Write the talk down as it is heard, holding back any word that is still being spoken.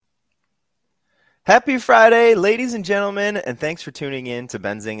Happy Friday, ladies and gentlemen, and thanks for tuning in to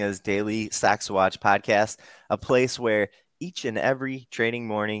Benzinga's Daily Stocks to Watch podcast, a place where each and every trading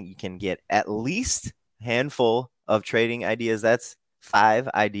morning you can get at least a handful of trading ideas. That's 5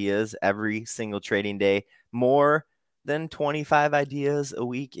 ideas every single trading day, more than 25 ideas a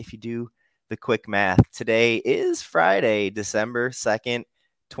week if you do the quick math. Today is Friday, December 2nd,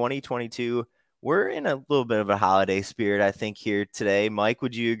 2022. We're in a little bit of a holiday spirit, I think, here today. Mike,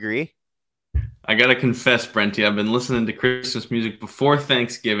 would you agree? I gotta confess, Brenty, I've been listening to Christmas music before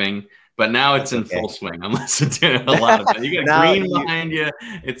Thanksgiving, but now it's That's in okay. full swing. I'm listening to a lot of it. You got Now green you behind you.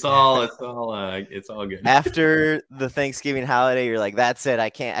 It's all good. after the Thanksgiving holiday, you're like, that's it.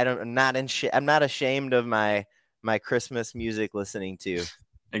 I can't. I don't. I'm not ashamed of my Christmas music listening to.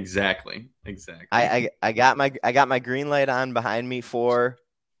 Exactly. I got my green light on behind me for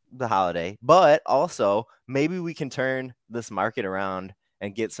the holiday, but also maybe we can turn this market around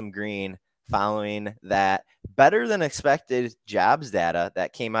and get some green following that better than expected jobs data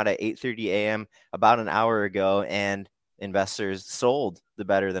that came out at 8:30 a.m. about an hour ago, and investors sold the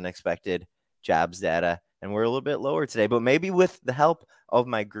better than expected jobs data, and we're a little bit lower today. But maybe with the help of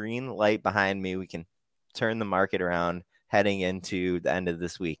my green light behind me, we can turn the market around heading into the end of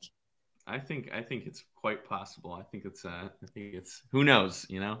this week. I think it's quite possible. I think it's who knows,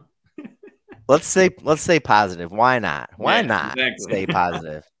 you know? Let's say positive. Why not? Why Yeah, not stay exactly.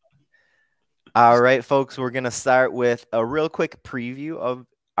 positive? All right, folks, we're going to start with a real quick preview of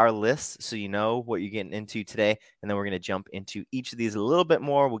our list so you know what you're getting into today. And then we're going to jump into each of these a little bit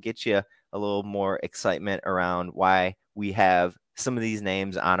more. We'll get you a little more excitement around why we have some of these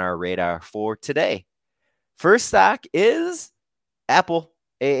names on our radar for today. First stock is Apple,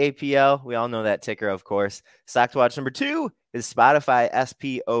 AAPL. We all know that ticker, of course. Stock to watch number 2 is Spotify,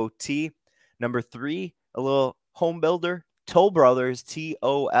 SPOT. Number 3, a little home builder, Toll Brothers,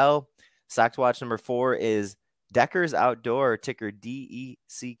 TOL. Stock to watch number 4 is Deckers Outdoor, ticker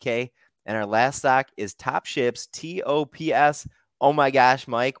DECK. And our last stock is Top Ships, TOPS. Oh my gosh,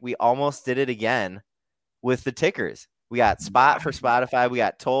 Mike, we almost did it again with the tickers. We got Spot for Spotify, we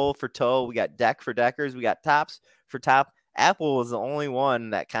got Toll for Toll, we got Deck for Deckers, we got Tops for Top. Apple was the only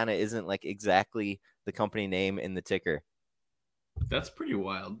one that kind of isn't like exactly the company name in the ticker. That's pretty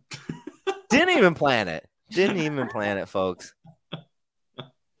wild. Didn't even plan it. Didn't even plan it, folks.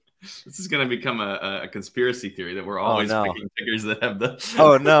 This is going to become a conspiracy theory that we're Oh always no. picking figures that have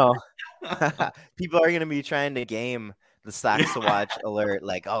Oh the. no. People are going to be trying to game the stocks to watch alert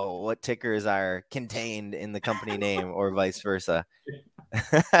like, "Oh, what tickers are contained in the company name or vice versa."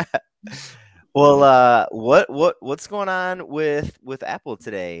 Well, what's going on with Apple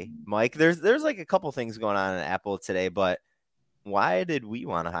today, Mike? There's like a couple things going on in Apple today, but why did we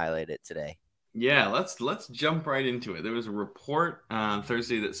want to highlight it today? Yeah, let's jump right into it. There was a report on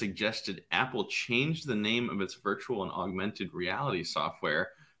Thursday that suggested Apple changed the name of its virtual and augmented reality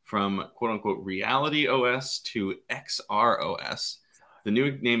software from quote unquote Reality OS to XR OS. The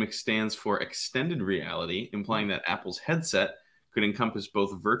new name stands for Extended Reality, implying that Apple's headset could encompass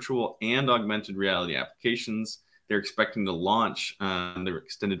both virtual and augmented reality applications. They're expecting to launch their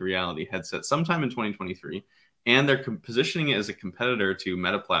extended reality headset sometime in 2023, and they're positioning it as a competitor to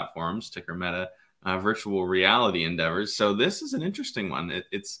Meta Platforms, ticker Meta, virtual reality endeavors. So this is an interesting one.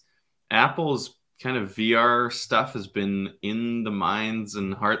 It's Apple's kind of VR stuff has been in the minds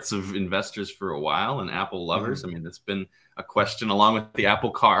and hearts of investors for a while, and Apple lovers. Mhm. I mean, it's been a question along with the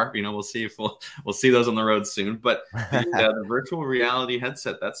Apple Car. We'll see if we'll see those on the road soon. But the virtual reality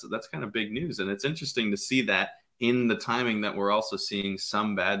headset, that's kind of big news, and it's interesting to see that in the timing that we're also seeing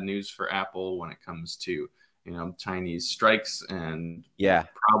some bad news for Apple when it comes to Chinese strikes and Yeah.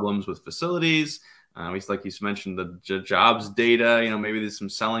 problems with facilities. We like you mentioned the jobs data. Maybe there's some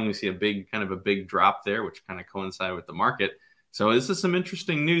selling. We see a big drop there, which kind of coincide with the market. So this is some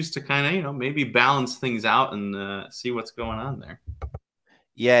interesting news to kind of maybe balance things out and see what's going on there.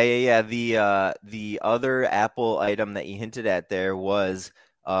 Yeah. The other Apple item that you hinted at there was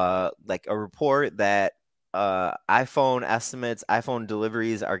like a report that iPhone estimates, iPhone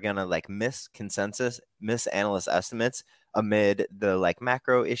deliveries are gonna like miss analyst estimates amid the like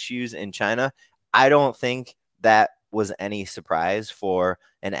macro issues in China. I don't think that was any surprise for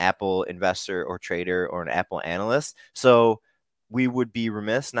an Apple investor or trader or an Apple analyst. So we would be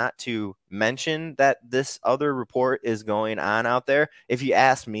remiss not to mention that this other report is going on out there. If you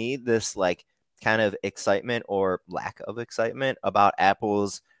ask me, this like kind of excitement or lack of excitement about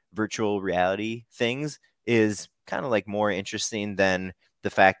Apple's virtual reality things is kind of like more interesting than the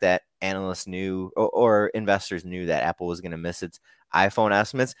fact that analysts knew or investors knew that Apple was going to miss its iPhone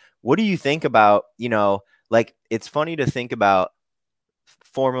estimates. What do you think about, like it's funny to think about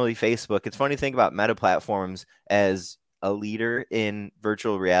formerly Facebook. It's funny to think about Meta platforms as a leader in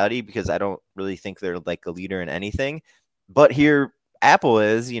virtual reality because I don't really think they're like a leader in anything. But here Apple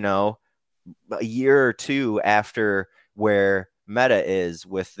is, a year or two after where Meta is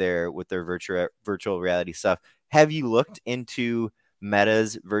with their virtual reality stuff. Have you looked into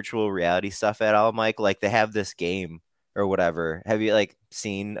Meta's virtual reality stuff at all, Mike? Like they have this game or whatever. Have you like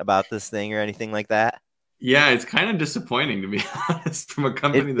seen about this thing or anything like that? Yeah, it's kind of disappointing to be honest from a It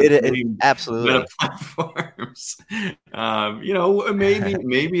company that's it, it named Meta absolutely. Platforms.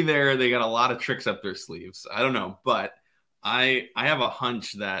 Maybe they got a lot of tricks up their sleeves. I don't know, but I have a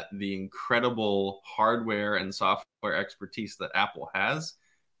hunch that the incredible hardware and software expertise that Apple has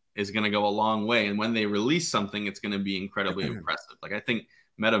is going to go a long way. And when they release something, it's going to be incredibly impressive. Like I think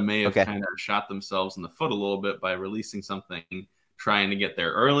Meta may have Okay. kind of shot themselves in the foot a little bit by releasing something trying to get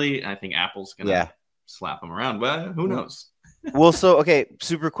there early. I think Apple's going to Yeah. slap them around. Well, who knows? Well, so okay,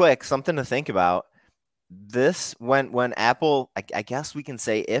 super quick, something to think about. This when Apple, I guess we can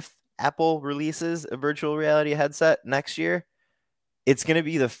say if Apple releases a virtual reality headset next year, it's going to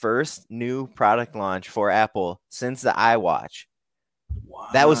be the first new product launch for Apple since the iWatch. Wow.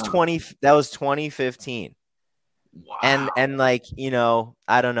 That was 2015. And Wow. like,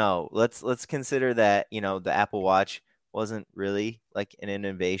 I don't know. Let's consider that, the Apple Watch wasn't really like an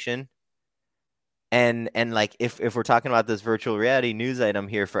innovation. And like if we're talking about this virtual reality news item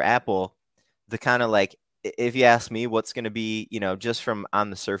here for Apple, the kind of like if you ask me what's going to be, just from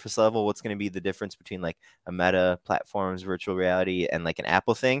on the surface level, what's going to be the difference between like a Meta platform's virtual reality and like an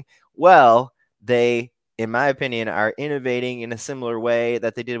Apple thing? Well, they, in my opinion, are innovating in a similar way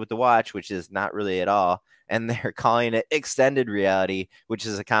that they did with the watch, which is not really at all. And they're calling it extended reality, which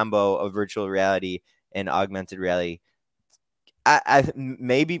is a combo of virtual reality and augmented reality.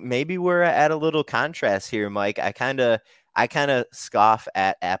 Maybe we're at a little contrast here, Mike. I kind of scoff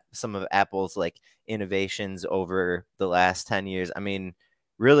at some of Apple's like innovations over the last 10 years. I mean,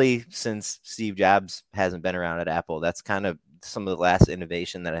 really since Steve Jobs hasn't been around at Apple. That's kind of some of the last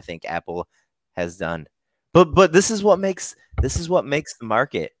innovation that I think Apple has done. But this is what makes the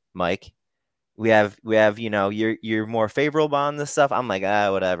market, Mike. We have you're more favorable on this stuff. I'm like,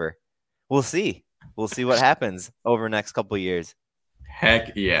 whatever. We'll see. We'll see what happens over the next couple of years.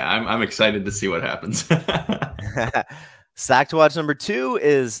 Heck yeah. I'm excited to see what happens. Stock to watch number 2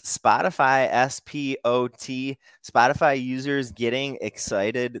 is Spotify, SPOT. Spotify users getting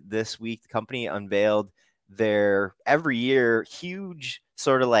excited this week. The company unveiled their every year huge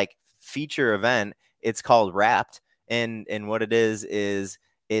sort of like feature event. It's called Wrapped. And what it is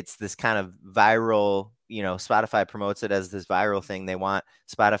it's this kind of viral, Spotify promotes it as this viral thing. They want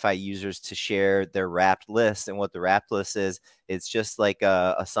Spotify users to share their Wrapped list. And what the Wrapped list is, it's just like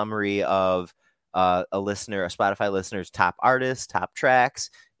a summary of a Spotify listener's top artists, top tracks.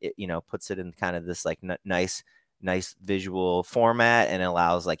 It puts it in kind of this like nice visual format and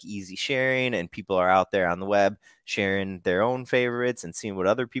allows like easy sharing. And people are out there on the web sharing their own favorites and seeing what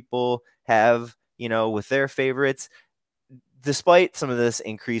other people have, with their favorites. Despite some of this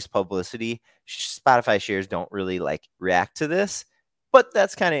increased publicity, Spotify shares don't really like react to this. But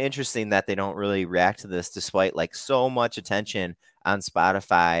that's kind of interesting that they don't really react to this despite like so much attention on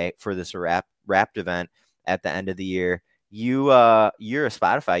Spotify for this wrapped event at the end of the year. You're a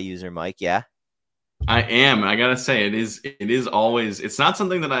Spotify user, Mike, yeah? I am. I gotta say, it is always. It's not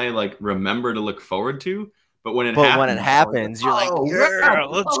something that I like remember to look forward to, but when it But when it happens, I'm always like, happens, you're like, oh, wow, yeah,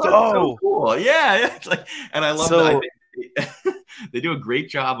 let's oh, that's so go. cool. Yeah, yeah. It's like, and I love that. I So think they do a great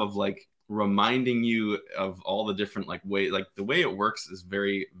job of like reminding you of all the different like way, like the way it works is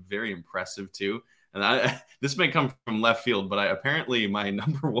very, very impressive too. And this may come from left field, but apparently my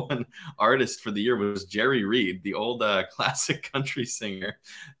number one artist for the year was Jerry Reed, the old classic country singer,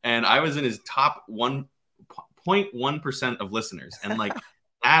 and I was in his top 1.1% of listeners, and like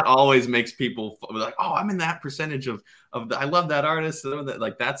that always makes people like, oh, I'm in that percentage of I love that artist.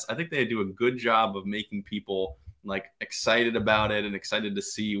 Like that's I think they do a good job of making people like excited about it and excited to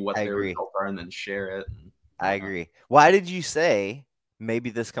see I what their agree. results are and then share it and I whatnot. agree. Why did you say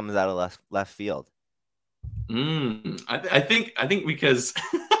maybe this comes out of left field? I think because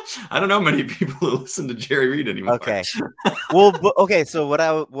I don't know many people who listen to Jerry Reed anymore. Okay. Well, okay. So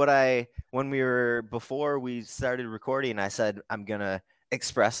when we were before we started recording, I said I'm gonna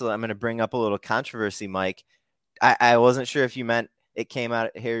bring up a little controversy, Mike. I wasn't sure if you meant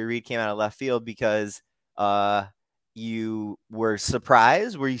Harry Reid came out of left field because you were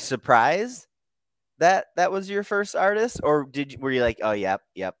surprised. Were you surprised that that was your first artist, or were you like, oh yep,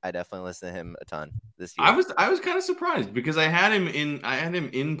 I definitely listened to him a ton this I year? was I was kind of surprised because I had him in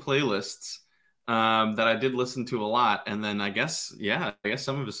playlists that I did listen to a lot, and then I guess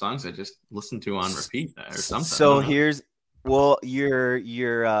some of his songs I just listened to on repeat or something. I So don't know. here's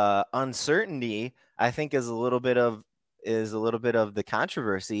your uncertainty, I think, is a little bit of the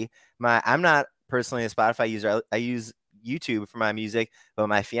controversy. I'm not personally a Spotify user. I use YouTube for my music, but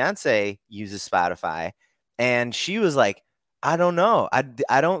my fiance uses Spotify, and she was like, I don't know.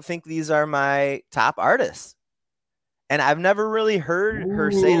 I don't think these are my top artists. And I've never really heard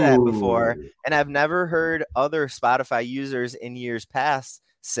her say that before. Ooh. And I've never heard other Spotify users in years past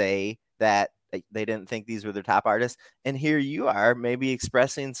say that they didn't think these were their top artists. And here you are, maybe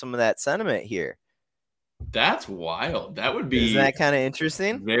expressing some of that sentiment here. That's wild. That would Isn't be that kind of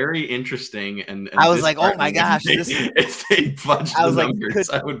interesting? very interesting and I was like, oh my disheartening gosh, if they fudged I the was like, numbers.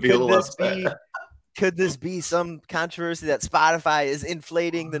 I would be a could little this upset. be could this be some controversy that Spotify is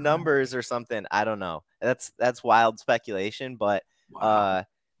inflating the numbers or something? I don't know. That's wild speculation, but Wow.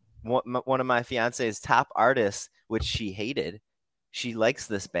 one of my fiance's top artists, which she hated, she likes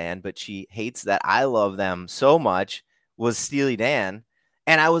this band, but she hates that I love them so much, was Steely Dan.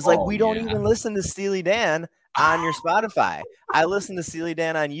 And I was like, Oh we don't yeah. even listen to Steely Dan on your Spotify. I listen to Steely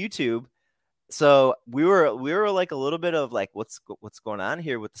Dan on YouTube. So we were like a little bit of like, what's going on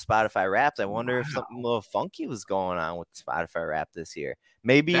here with the Spotify Wrapped? I wonder if something a Wow. little funky was going on with the Spotify Wrapped this year.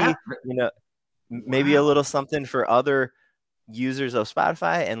 Maybe, That maybe a wow. little something for other users of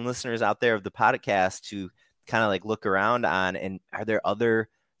Spotify and listeners out there of the podcast to kind of like look around on. And are there other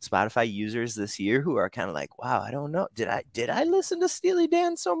Spotify users this year who are kind of like, wow, I don't know, did I listen to Steely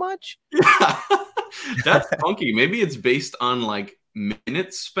Dan so much? Yeah. That's funky. Maybe it's based on like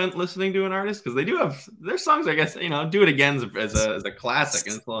minutes spent listening to an artist because they do have their songs. I guess "Do It Again" as a classic,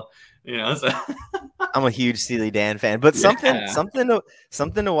 and it's so I'm a huge Steely Dan fan, but something yeah.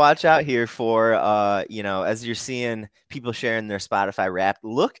 something to watch out here for as you're seeing people sharing their Spotify Wrapped,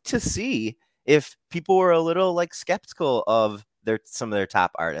 look to see if people were a little like skeptical of some of their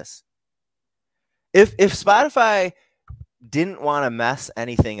top artists. If Spotify didn't want to mess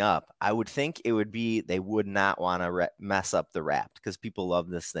anything up, I would think it would be they would not want to mess up the Wrapped because people love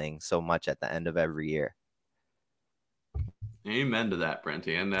this thing so much at the end of every year. Amen to that,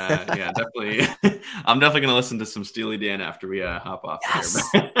 Brenty. And yeah, definitely, I'm definitely going to listen to some Steely Dan after we hop off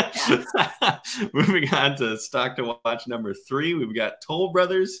Yes. here. Moving on to stock to watch number 3, we've got Toll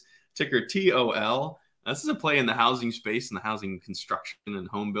Brothers, ticker TOL. This is a play in the housing space and the housing construction and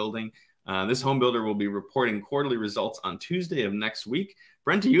home building. This home builder will be reporting quarterly results on Tuesday of next week.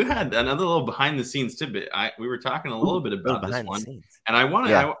 Brent, you had another little behind the scenes tidbit. We were talking a little bit about this one, and I'd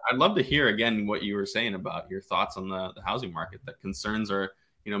love to hear again what you were saying about your thoughts on the housing market. That concerns are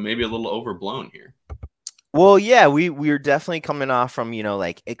maybe a little overblown here. Well, yeah, we're definitely coming off from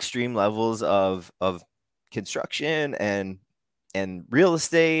like extreme levels of construction and real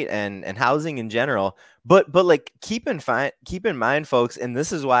estate and housing in general. But like keep in mind, folks, and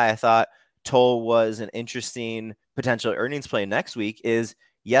this is why I thought Toll was an interesting potential earnings play next week. Is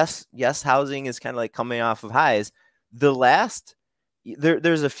yes, housing is kind of like coming off of highs. There's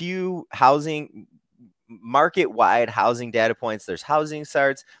a few housing market-wide housing data points. There's housing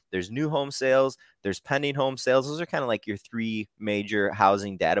starts, there's new home sales, there's pending home sales. Those are kind of like your 3 major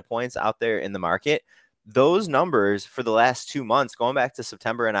housing data points out there in the market. Those numbers for the last 2 months, going back to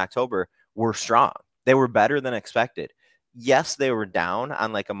September and October, were strong. They were better than expected. Yes, they were down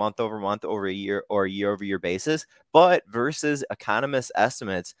on like a month over month over a year or a year over year basis, but versus economists'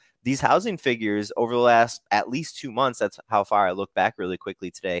 estimates, these housing figures over the last at least 2 months, that's how far I look back really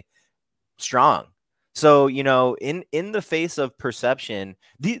quickly today, strong. So, in the face of perception,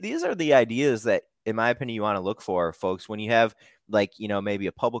 these are the ideas that, in my opinion, you want to look for, folks, when you have like, maybe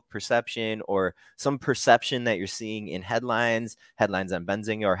a public perception or some perception that you're seeing in headlines on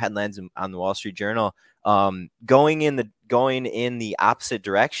Benzinga or headlines on the Wall Street Journal, going in the opposite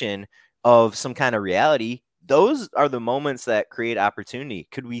direction of some kind of reality. Those are the moments that create opportunity.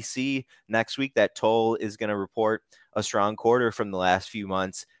 Could we see next week that Toll is going to report a strong quarter from the last few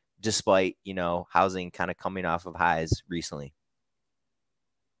months, despite, housing kind of coming off of highs recently?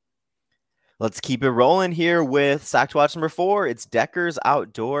 Let's keep it rolling here with stock to watch number 4. It's Deckers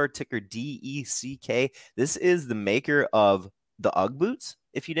Outdoor, ticker DECK. This is the maker of the UGG boots,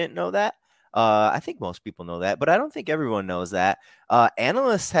 if you didn't know that. I think most people know that, but I don't think everyone knows that.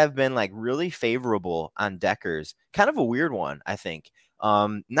 Analysts have been like really favorable on Deckers. Kind of a weird one, I think.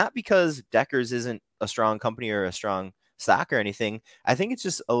 Not because Deckers isn't a strong company or a strong stock or anything. I think it's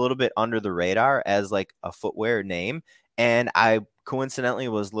just a little bit under the radar as like a footwear name. And I coincidentally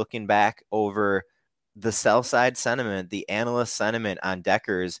was looking back over the sell side sentiment, the analyst sentiment on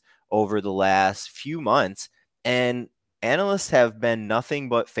Deckers over the last few months, and analysts have been nothing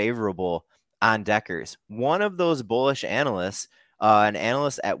but favorable on Deckers. One of those bullish analysts, an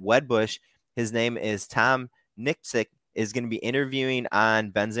analyst at Wedbush, his name is Tom Nixick, is going to be interviewing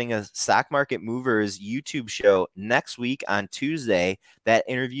on Benzinga Stock Market Movers YouTube show next week on Tuesday. That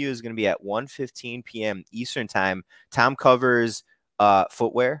interview is going to be at 1:15 p.m. Eastern time. Tom covers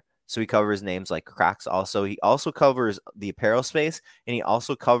footwear. So he covers names like Crocs also. He also covers the apparel space, and he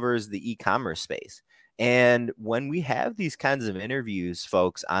also covers the e-commerce space. And when we have these kinds of interviews,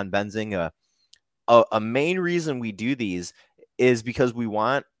 folks, on Benzinga, a main reason we do these is because we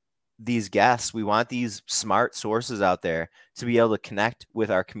want these guests, we want these smart sources out there to be able to connect with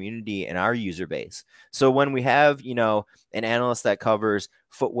our community and our user base. So when we have, an analyst that covers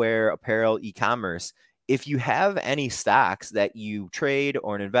footwear, apparel, e-commerce, if you have any stocks that you trade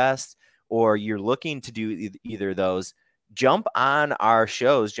or invest, or you're looking to do either of those, jump on our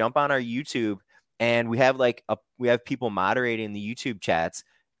shows, jump on our YouTube, and we have people moderating the YouTube chats,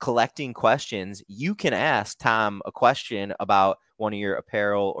 collecting questions. You can ask Tom a question about one of your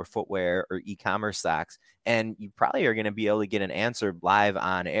apparel or footwear or e-commerce stocks, and you probably are going to be able to get an answer live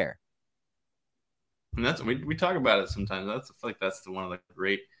on air. And that's we talk about it sometimes. I feel like that's one of the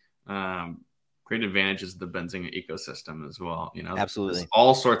great advantages of the Benzinga ecosystem as well. Absolutely. There's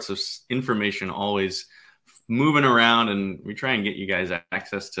all sorts of information always moving around, and we try and get you guys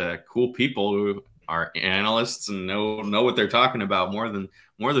access to cool people who are analysts and know what they're talking about more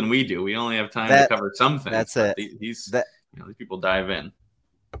than we do. We only have time to cover some things. That's it. These people dive in.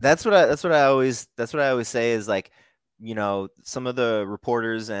 That's what I always say is, like, some of the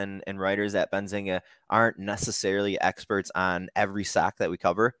reporters and writers at Benzinga aren't necessarily experts on every stock that we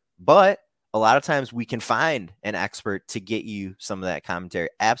cover, but a lot of times we can find an expert to get you some of that commentary.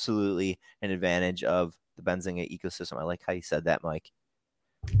 Absolutely an advantage of the Benzinga ecosystem. I like how you said that, Mike.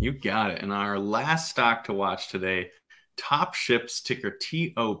 You got it. And our last stock to watch today, Topships, ticker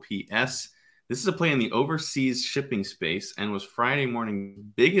TOPS. This is a play in the overseas shipping space and was Friday morning's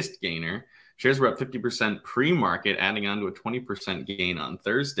biggest gainer. Shares were up 50% pre-market, adding on to a 20% gain on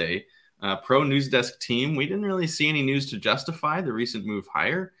Thursday. Pro News Desk team, we didn't really see any news to justify the recent move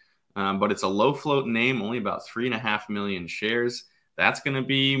higher, but it's a low float name, only about 3.5 million shares. That's going to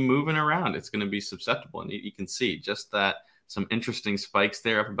be moving around. It's going to be susceptible. And you can see just that some interesting spikes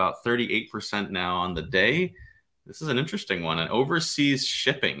there, up about 38% now on the day. This is an interesting one. And overseas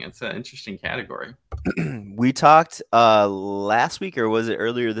shipping, it's an interesting category. We talked last week, or was it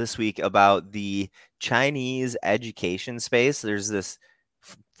earlier this week, about the Chinese education space. There's this,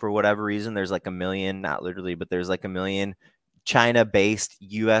 for whatever reason, there's like a million, not literally, but there's like a million China-based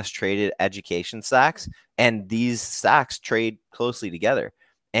U.S. traded education stocks, and these stocks trade closely together.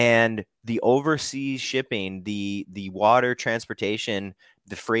 And the overseas shipping, the water transportation,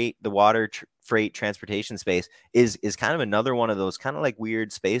 the water freight transportation space is kind of another one of those kind of like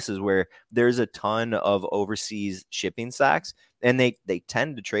weird spaces where there's a ton of overseas shipping stocks, and they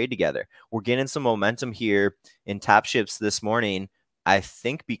tend to trade together. We're getting some momentum here in Topships this morning, I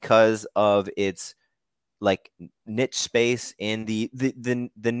think because of its like niche space in the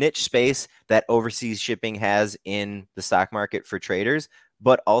niche space that overseas shipping has in the stock market for traders,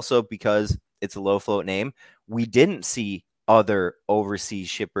 but also because it's a low float name. We didn't see other overseas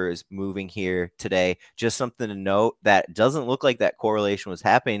shippers moving here today. Just something to note, that doesn't look like that correlation was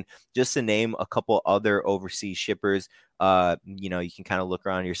happening. Just to name a couple other overseas shippers, you can kind of look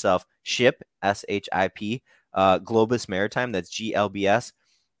around yourself. Ship, SHIP, Globus Maritime, that's GLBS,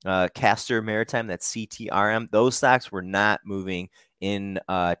 Castor Maritime, that's CTRM. Those stocks were not moving in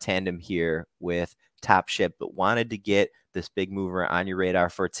tandem here with Topship, but wanted to get this big mover on your radar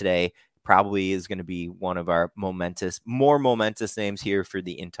for today. Probably is going to be one of our more momentous names here for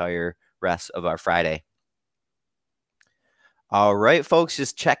the entire rest of our Friday. All right, folks,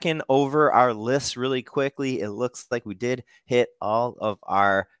 just checking over our list really quickly. It looks like we did hit all of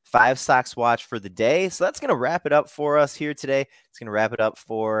our 5 stocks watch for the day. So that's going to wrap it up for us here today. It's going to wrap it up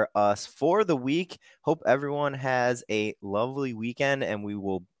for us for the week. Hope everyone has a lovely weekend, and we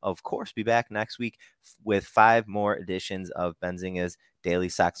will, of course, be back next week with 5 more editions of Benzinga's Daily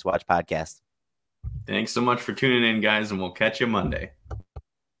Stocks Watch podcast. Thanks so much for tuning in, guys, and we'll catch you Monday.